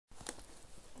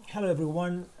Hello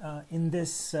everyone. In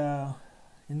this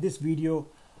video,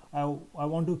 I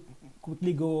want to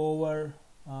quickly go over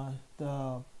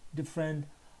the different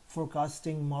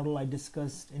forecasting model I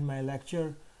discussed in my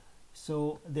lecture.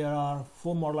 So there are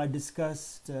 4 models I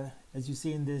discussed. As you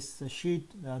see in this sheet,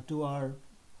 2 are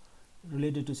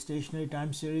related to stationary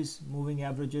time series, moving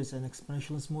averages, and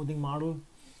exponential smoothing model,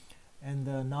 and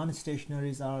the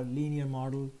non-stationaries are linear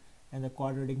model and the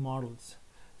quadratic models.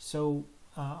 So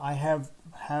I have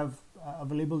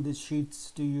available these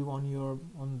sheets to you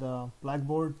on the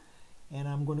blackboard, and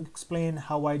I'm going to explain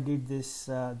how I did this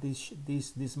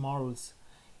these models.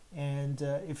 And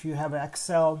if you have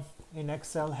Excel,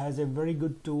 Excel has a very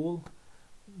good tool,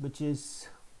 which is,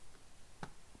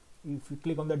 if you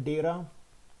click on the data,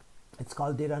 it's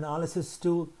called data analysis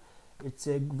tool. It's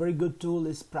a very good tool.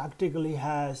 It practically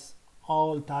has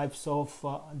all types of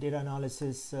data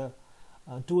analysis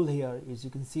tool here. As you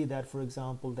can see that, for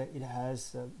example, that it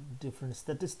has different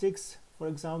statistics, for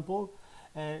example,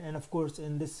 and of course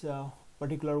in this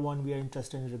particular one we are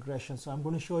interested in regression. So I'm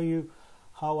going to show you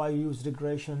how I use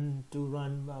regression to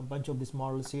run a bunch of these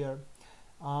models here.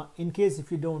 In case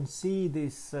if you don't see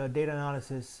this data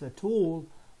analysis tool,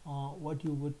 what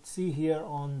you would see here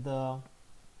on the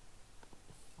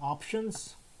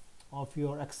options of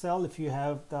your Excel, if you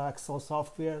have the Excel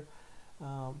software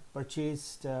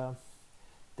purchased,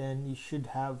 then you should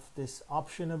have this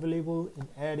option available in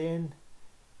add-in.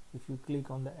 If you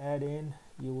click on the add-in,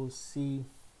 you will see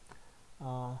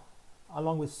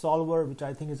along with solver, which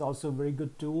I think is also a very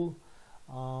good tool,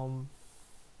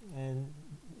 and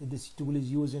this tool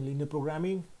is used in linear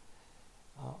programming.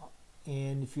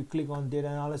 And if you click on data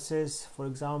analysis, for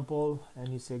example, and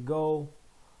you say go,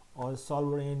 or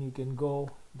solver in, you can go,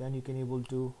 then you can able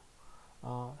to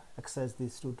access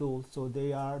these 2 tools. So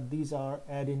these are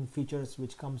add-in features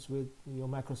which comes with your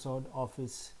Microsoft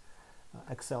Office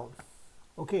Excel.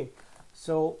 Okay,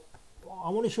 so I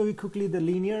want to show you quickly the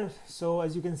linear. So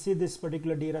as you can see, this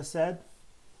particular data set,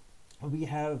 we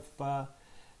have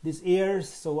these years.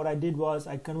 So what I did was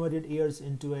I converted years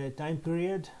into a time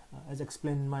period, as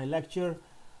explained in my lecture.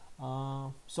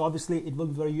 So obviously it will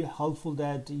be very helpful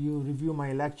that you review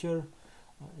my lecture.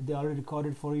 They already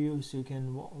recorded for you, so you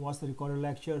can watch the recorded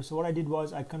lecture. So what I did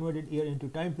was I converted year into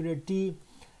time period T,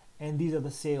 and these are the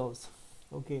sales.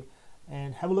 Okay,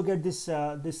 and have a look at this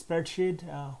this spreadsheet.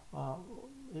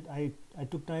 I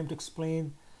took time to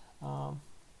explain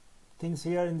things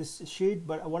here in this sheet,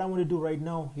 but what I want to do right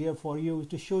now here for you is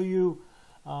to show you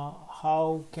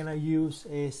how can I use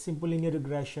a simple linear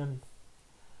regression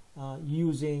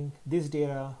using this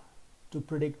data to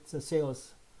predict the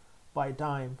sales by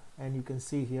time. And you can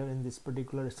see here in this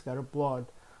particular scatter plot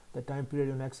the time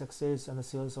period on x-axis and the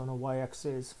sales on a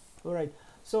y-axis. All right,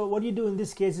 so what you do in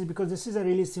this case is, because this is a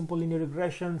really simple linear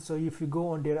regression, so if you go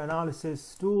on data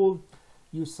analysis tool,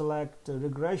 you select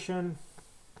regression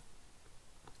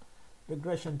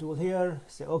tool here,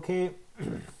 say okay,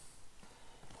 and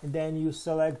then you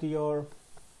select your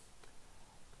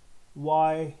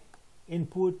y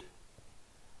input,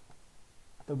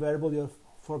 the variable you're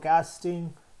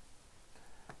forecasting,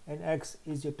 and x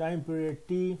is your time period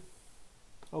T.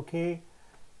 Okay,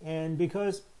 and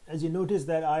because as you notice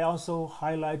that I also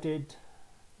highlighted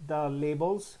the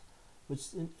labels which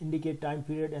indicate time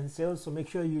period and sales, so make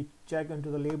sure you check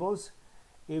into the labels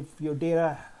if your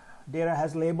data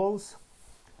has labels.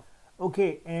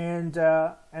 Okay, and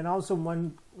also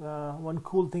one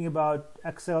cool thing about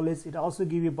Excel is it also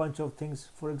give you a bunch of things.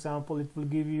 For example, it will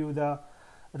give you the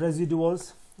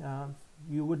residuals.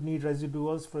 You would need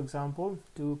residuals, for example,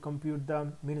 to compute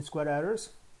the mean square errors.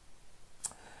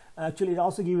 Actually, it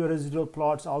also gives you residual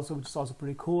plots also, which is also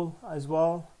pretty cool as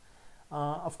well.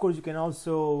 Of course, you can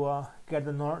also get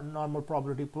the normal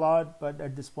probability plot, but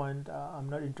at this point I'm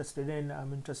not interested in.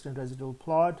 I'm interested in residual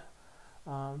plot.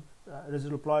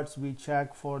 Residual plots we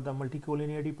check for the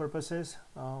multicollinearity purposes,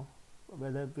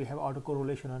 whether we have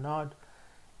autocorrelation or not,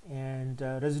 and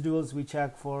residuals we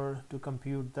check to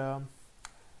compute the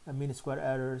mean square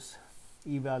errors,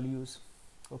 e-values.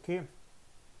 Okay,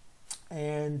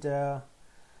 and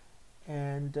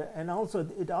also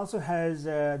it also has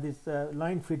this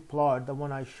line fit plot, the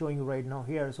one I'm showing you right now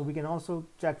here. So we can also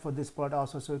check for this plot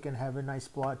also, so you can have a nice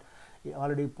plot. It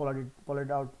already plotted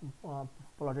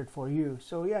for you.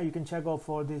 So yeah, you can check out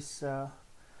for this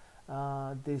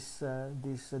these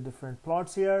different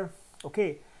plots here.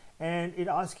 Okay. And it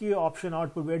asks you option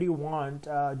output, where do you want?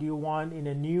 Do you want in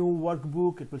a new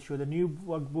workbook? It will show the new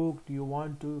workbook. Do you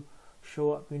want to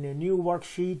show up in a new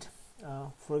worksheet,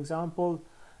 for example?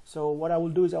 So what I will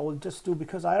do is I will just do,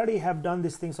 because I already have done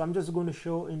this thing, so I'm just going to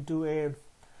show into a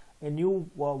new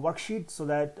worksheet, so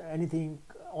that anything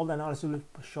all the analysis will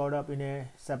show up in a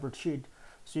separate sheet.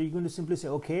 So you're going to simply say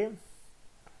okay,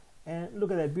 and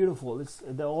look at that, beautiful. It's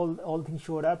all things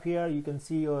showed up here. You can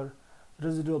see your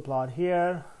residual plot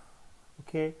here,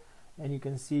 okay, and you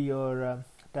can see your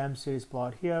time series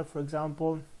plot here, for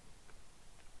example.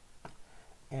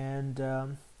 And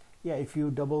yeah, if you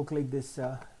double click this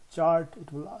chart,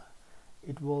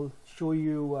 it will show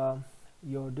you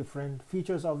your different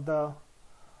features of the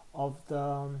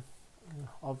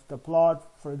plot,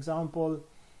 for example.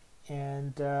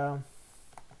 And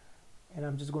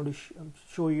I'm just going to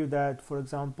show you that, for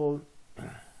example,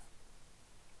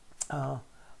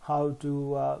 how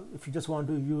to if you just want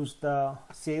to use the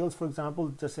sales, for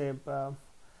example, just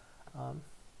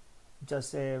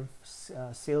a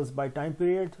sales by time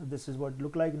period. This is what it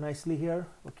look like nicely here.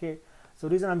 Okay, so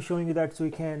the reason I'm showing you that, so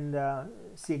you can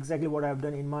see exactly what I've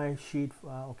done in my sheet.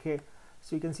 Okay,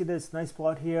 so you can see this nice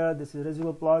plot here. This is a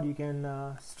residual plot. You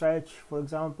can stretch, for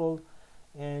example,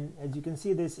 and as you can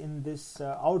see this in this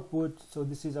output, so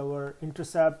this is our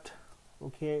intercept.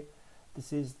 Okay,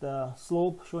 this is the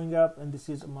slope showing up, and this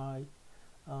is my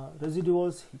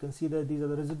residuals. You can see that these are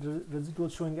the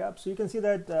residuals showing up. So you can see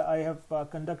that I have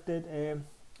conducted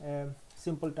a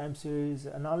simple time series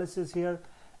analysis here,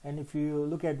 and if you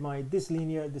look at this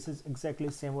linear, this is exactly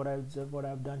the same what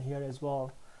I've done here as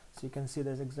well. So you can see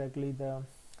there's exactly the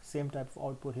same type of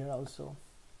output here also.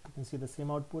 You can see the same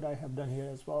output I have done here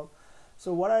as well.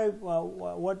 So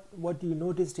what you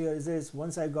noticed here is this: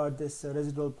 once I got this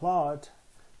residual plot,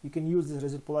 you can use this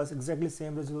residual plot, exactly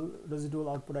same residual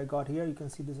output I got here. You can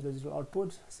see this residual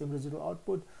output, same residual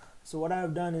output. So what I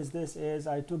have done is this: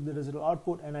 I took the residual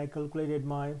output and I calculated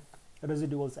my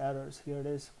residuals errors. Here it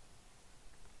is,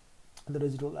 the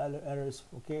residual errors.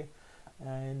 Okay,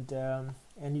 and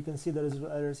you can see the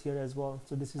residual errors here as well.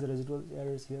 So this is the residual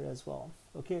errors here as well.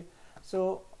 Okay,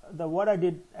 so what I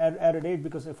did added 8,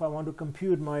 because if I want to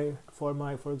compute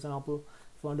for example,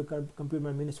 if I want to compute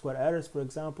my mean square errors, for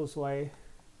example, so I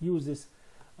use this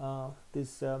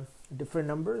different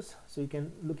numbers. So you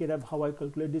can look it up how I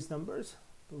calculate these numbers.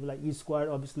 Like E squared,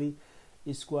 obviously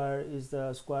E square is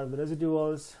the square of the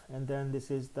residuals, and then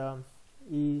this is the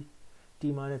E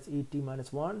t minus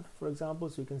 1, for example.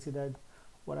 So you can see that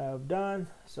what I have done.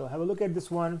 So have a look at this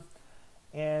one,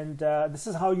 and this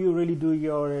is how you really do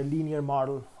your linear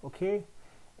model. Okay,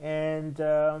 and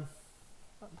now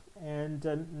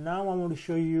I want to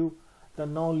show you the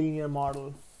nonlinear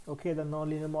model. Okay, the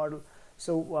nonlinear model.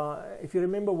 So if you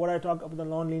remember what I talked about, the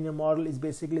nonlinear model is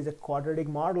basically a quadratic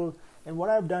model, and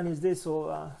what I've done is this.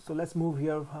 So let's move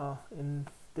here in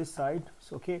this side.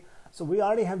 So okay, so we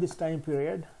already have this time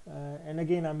period, and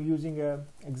again I'm using a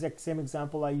exact same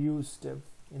example I used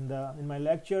in my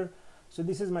lecture. So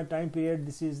this is my time period,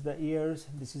 this is the years,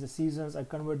 this is the seasons. I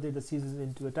converted the seasons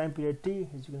into a time period t,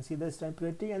 as you can see this time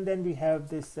period t, and then we have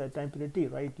this time period t,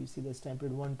 right? You see this time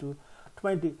period 1 to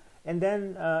 20, and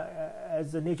then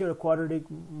as the nature of quadratic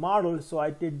model, so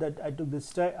I did that, I took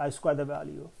this, I square the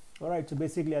value. All right, so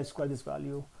basically I square this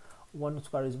value. 1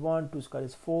 square is 1, 2 square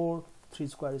is 4, 3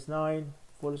 square is 9,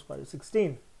 4 square is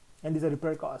 16, and these are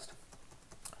repair cost.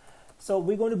 So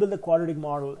we're going to build a quadratic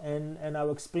model, and I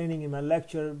was explaining in my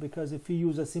lecture, because if you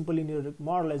use a simple linear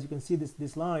model, as you can see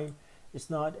this line, it's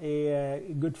not a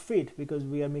good fit, because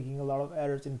we are making a lot of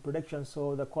errors in prediction.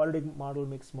 So the quadratic model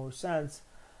makes more sense.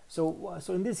 So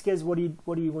in this case, what are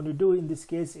you going to do in this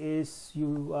case is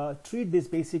you treat this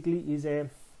basically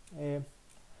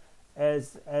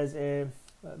as a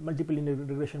multiple linear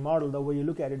regression model, the way you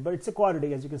look at it, but it's a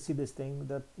quadratic. As you can see,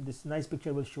 this nice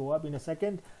picture will show up in a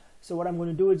second. So what I'm going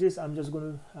to do is this: I'm just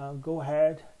going to go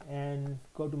ahead and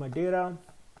go to my data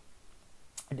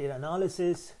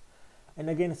analysis, and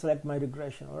again select my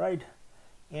regression. All right,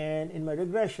 and in my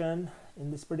regression,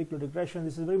 in this particular regression,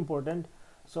 this is very important.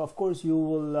 So of course you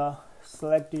will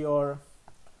select your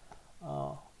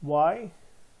y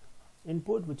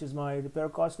input, which is my repair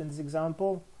cost in this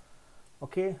example.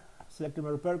 Okay, selected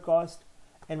my repair cost,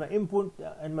 and my input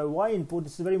and my y input.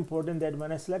 This is very important, that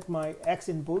when I select my x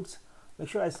inputs, make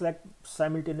sure I select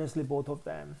simultaneously both of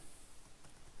them.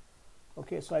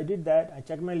 Okay, so I did that. I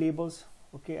checked my labels.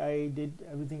 Okay, I did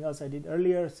everything else I did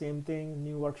earlier. Same thing,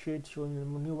 new worksheet, showing the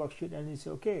new worksheet, and you say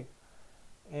okay.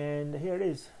 And here it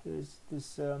is. Here's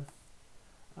this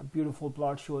beautiful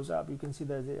plot shows up. You can see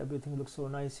that everything looks so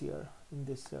nice here in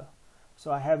this.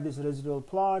 So I have this residual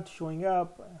plot showing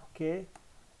up. Okay,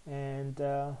 and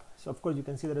so of course you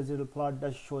can see the residual plot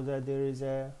does show that there is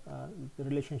the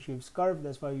relationships curve.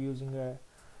 That's why you're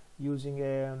using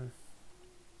a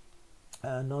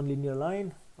non-linear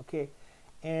line. Okay,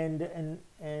 and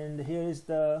here is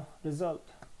the result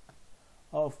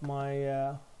of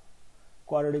my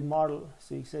quadratic model.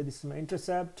 So you say this is my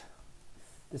intercept,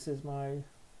 this is my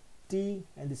t,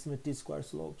 and this is my t-square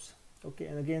slopes. Okay,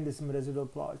 and again this is my residual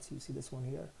plots. You see this one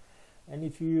here, and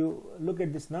if you look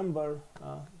at this number,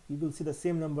 you will see the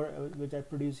same number which I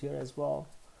produce here as well.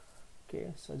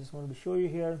 Okay, so I just wanted to show you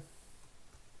here.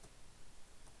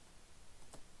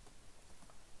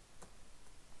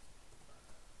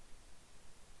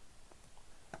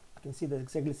 You can see the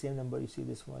exactly same number. You see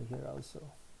this one here also.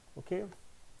 Okay,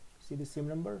 see the same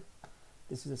number.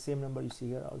 This is the same number you see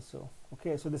here also.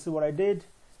 Okay, so this is what I did.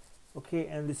 Okay,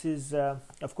 and this is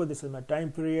of course this is my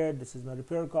time period, this is my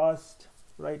repair cost,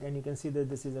 right? And you can see that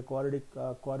this is a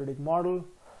quadratic model.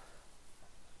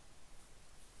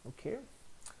 Okay,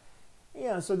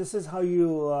 yeah, so this is how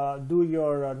you do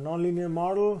your nonlinear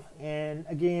model. And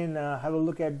again, have a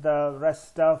look at the rest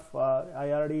stuff.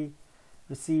 I already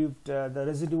received the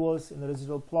residuals in the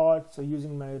residual plot, so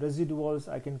using my residuals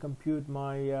I can compute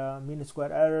my mean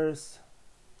square errors.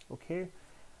 Okay,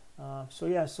 so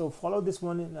yeah, so follow this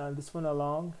one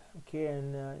along. Okay,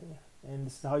 and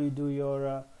this is how you do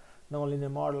your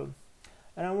nonlinear model.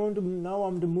 And I want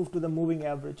to move to the moving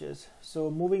averages. So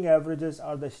moving averages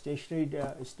are the stationary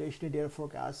data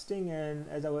forecasting, and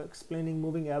as I was explaining,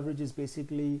 moving average is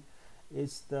basically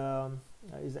is the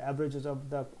averages of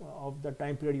the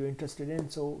time period you're interested in.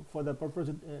 So for the purpose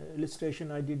of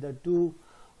illustration, I did the 2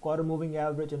 quarter moving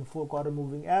average and 4 quarter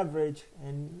moving average,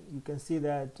 and you can see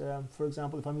that for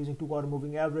example, if I'm using 2 quarter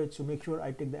moving average, so make sure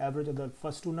I take the average of the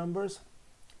first 2 numbers,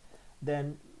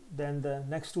 then the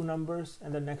next 2 numbers,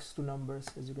 and the next 2 numbers,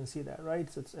 as you can see that, right?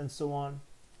 So and so on.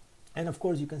 And of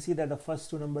course you can see that the first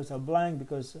 2 numbers are blank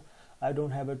because I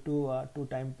don't have a two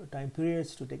time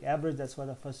periods to take average. That's why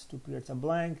the first 2 periods are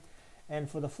blank. And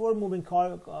for the 4 moving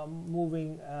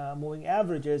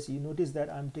averages, you notice that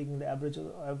I'm taking the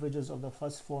averages of the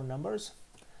first 4 numbers.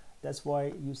 That's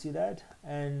why you see that,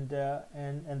 and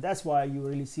that's why you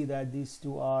really see that these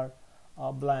 2 are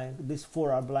blank. These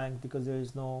 4 are blank because there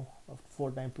is no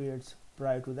 4 time periods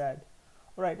prior to that.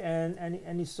 All right,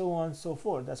 and so on and so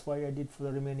forth. That's why I did for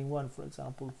the remaining one. For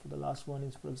example, for the last one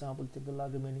is, for example, take the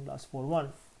remaining last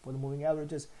 4 for the moving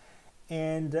averages.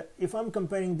 And if I'm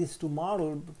comparing these 2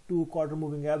 model, 2 quarter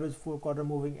moving average, 4 quarter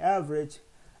moving average,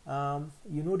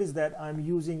 you notice that I'm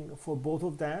using for both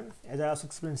of them, as I also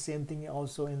explained same thing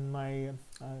also in my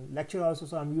lecture also.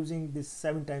 So I'm using this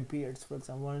 7 time periods, for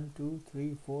example, 1 2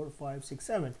 3 4 5 6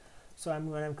 7. So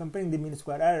when I'm comparing the mean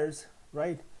square errors,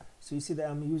 right? So you see that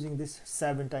I'm using this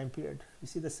 7 time period. You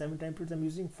see the 7 time periods I'm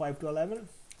using, 5 to 11.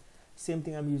 Same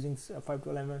thing I'm using 5 to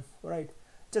 11, right?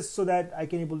 Just so that I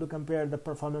can able to compare the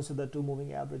performance of the 2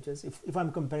 moving averages if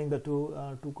I'm comparing the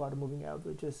 2 quarter moving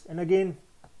averages. And again,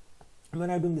 when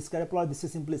I'm doing the scatter plot, this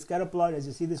is simply scatter plot, as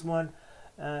you see this one,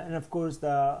 and of course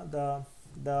the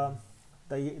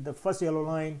first yellow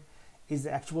line is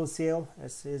the actual sale,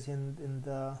 as is in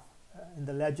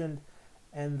the legend,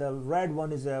 and the red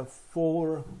one is a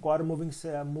 4 quarter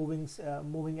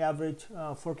moving average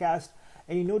forecast.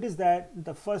 And you notice that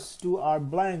the first 2 are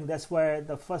blank. That's why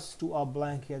the first 2 are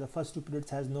blank here. The first 2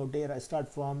 periods has no data. I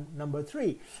start from number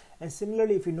 3. And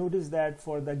similarly, if you notice that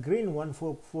for the green one,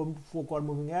 4 quarter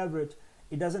moving average,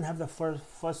 it doesn't have the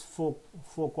first 4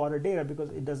 quarter data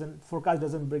because forecast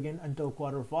doesn't begin until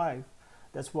quarter 5.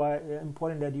 That's why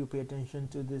important that you pay attention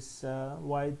to this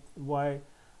why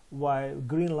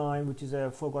green line, which is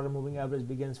a 4 quarter moving average,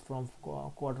 begins from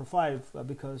quarter 5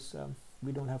 because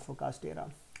we don't have forecast data.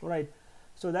 All right.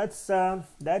 So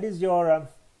that is your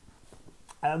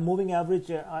moving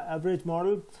average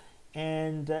model,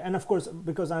 and of course,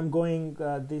 because I'm going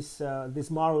these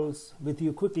models with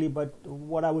you quickly, but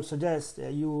what I would suggest,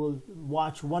 you will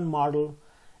watch one model,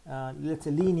 let's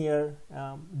say linear,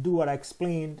 do what I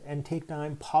explained, and take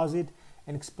time, pause it,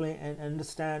 and explain and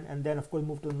understand, and then of course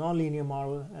move to a non-linear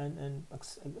model and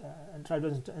try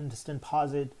to understand,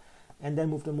 pause it, and then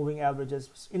move to moving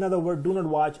averages. In other words, do not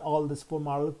watch all this 4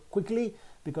 model quickly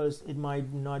because it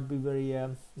might not be very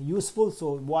useful.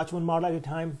 So watch one model at a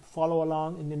time, follow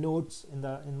along in the notes,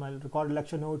 in my recorded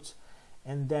lecture notes,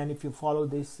 and then if you follow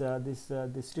this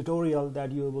tutorial,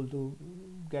 that you're able to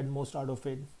get most out of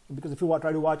it. Because if you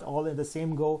try to watch all in the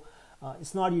same go,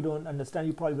 it's not you don't understand,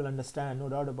 you probably will understand, no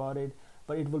doubt about it,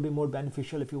 but it will be more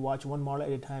beneficial if you watch one model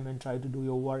at a time and try to do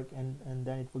your work, and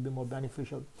then it will be more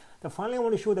beneficial. Then finally, I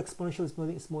want to show the exponential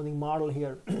smoothing model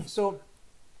here. So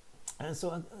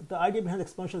the idea behind the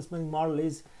exponential smoothing model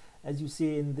is, as you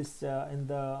see in this in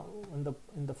the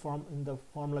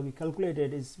formula we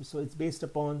calculated, is so it's based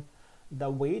upon the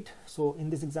weight. So in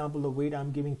this example, the weight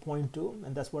I'm giving 0.2,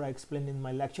 and that's what I explained in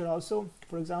my lecture also,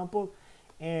 for example.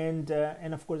 and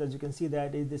of course, as you can see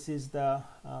that this is the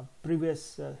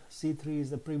previous C3 is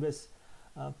the previous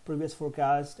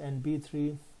forecast, and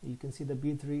B3, you can see the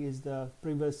B3 is the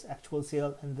previous actual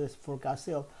sale and this forecast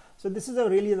sale. So this is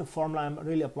really the formula. I'm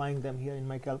really applying them here in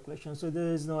my calculation. So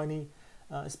there is no any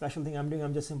special thing I'm doing.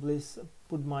 I'm just simply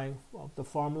put the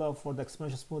formula for the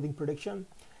exponential smoothing prediction,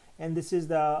 and this is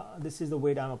the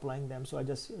weight I'm applying them. So I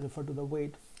just refer to the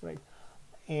weight, right?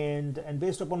 And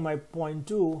based upon my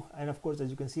 0.2, and of course, as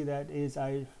you can see, that is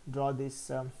I draw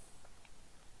this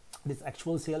this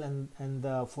actual sale and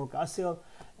the forecast sale.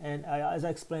 And as I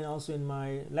explained also in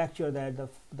my lecture, that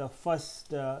the first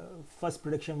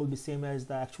prediction will be same as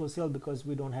the actual sale, because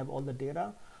we don't have all the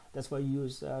data. That's why I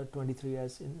use 23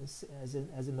 as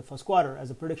in the first quarter as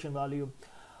a prediction value.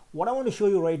 What I want to show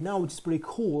you right now, which is pretty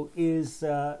cool, is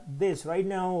this. Right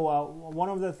now, one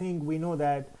of the things we know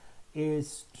that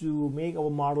is to make our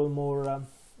model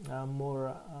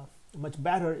much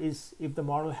better is if the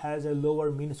model has a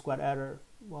lower mean square error.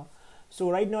 Well, so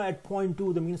right now at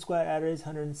 0.2, the mean square error is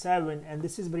 107, and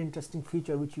this is a very interesting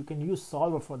feature which you can use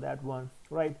Solver for that one,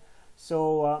 right?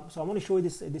 So so I want to show you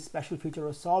this special feature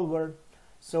of Solver.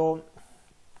 So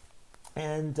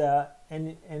and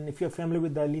if you're familiar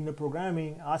with the linear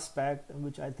programming aspect,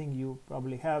 which I think you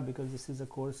probably have, because this is a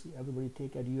course everybody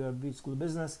take at UFB School of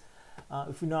Business.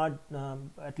 If you're not,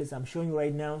 at least I'm showing you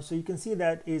right now. So you can see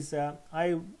that is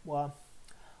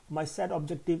my set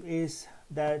objective is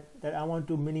that I want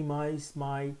to minimize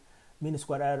my mean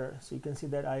square error. So you can see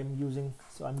that I'm using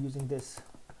this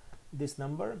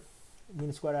number,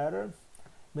 mean square error,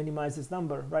 minimize this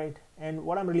number, right? And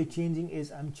what I'm really changing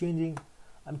is I'm changing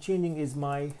is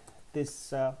my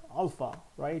this alpha,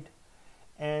 right?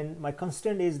 And my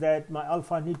constraint is that my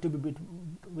alpha need to be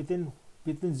within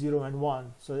 0 and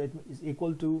 1, so it is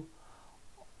equal to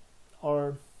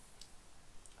or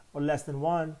less than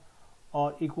 1,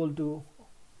 or equal to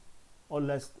or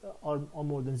less or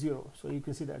more than 0. So you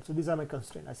can see that. So these are my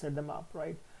constraints. I set them up,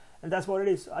 right? And that's what it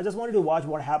is. I just wanted to watch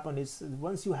what happened. Is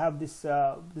once you have this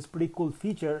this pretty cool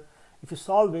feature, if you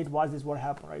solve it, watch this what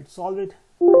happened, right? Solve it,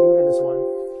 look at this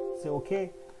one, say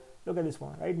okay, look at this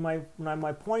one, right? My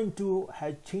 0.2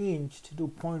 had changed to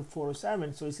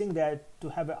 0.47. So it's saying that to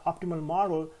have an optimal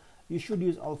model, you should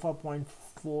use alpha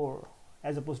 0.4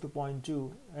 as opposed to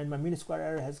 0.2, and my mean square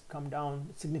error has come down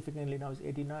significantly. Now it's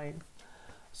 89.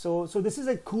 So this is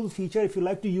a cool feature. If you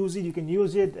like to use it, you can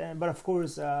use it, but of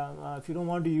course if you don't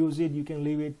want to use it, you can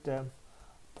leave it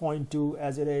 0.2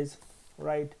 as it is,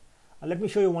 right? Let me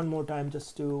show you one more time,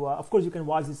 just to of course you can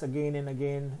watch this again and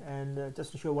again, and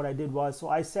just to show what I did was, so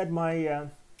I set my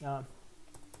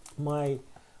my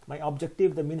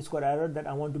objective, the mean square error, that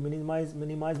I want to minimize my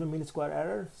mean square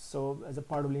error. So as a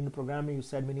part of linear programming, you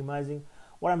said minimizing.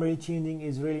 What I'm really changing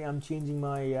is I'm changing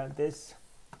my this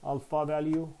alpha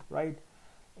value, right?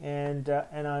 And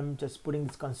I'm just putting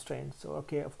this constraint. So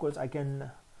okay, of course I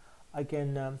can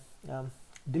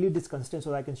delete this constraint,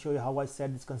 so I can show you how I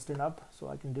set this constraint up. So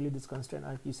I can delete this constraint.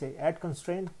 You say add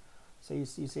constraint. So you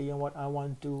say, you know what, I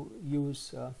want to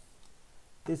use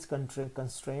this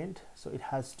constraint. So it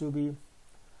has to be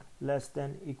less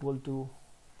than equal to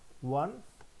 1.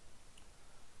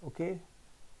 Okay,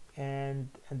 and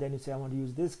then you say I want to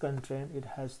use this constraint. It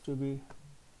has to be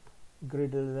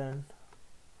greater than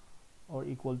or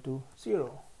equal to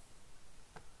 0.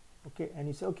 Okay, and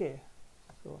you say okay.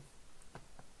 So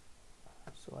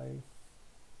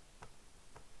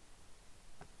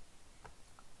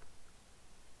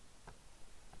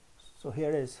here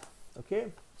it is.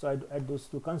 Okay, so I add those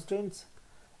two constraints,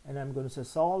 and I'm going to say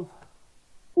solve.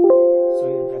 So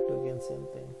you're back to again same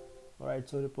thing. All right,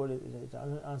 so report it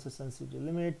answer sensitivity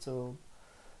limit. So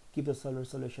keep the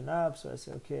solution up. So I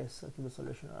say okay, so keep the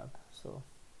solution up. So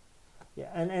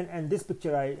yeah, and this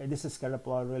picture, this is scatter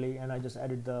plot really, and I just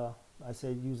added I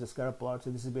say use a scatter plot.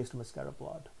 So this is based on a scatter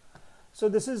plot. So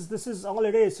this is all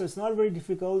it is. So it's not very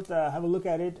difficult. Have a look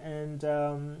at it and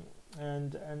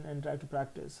try to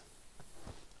practice.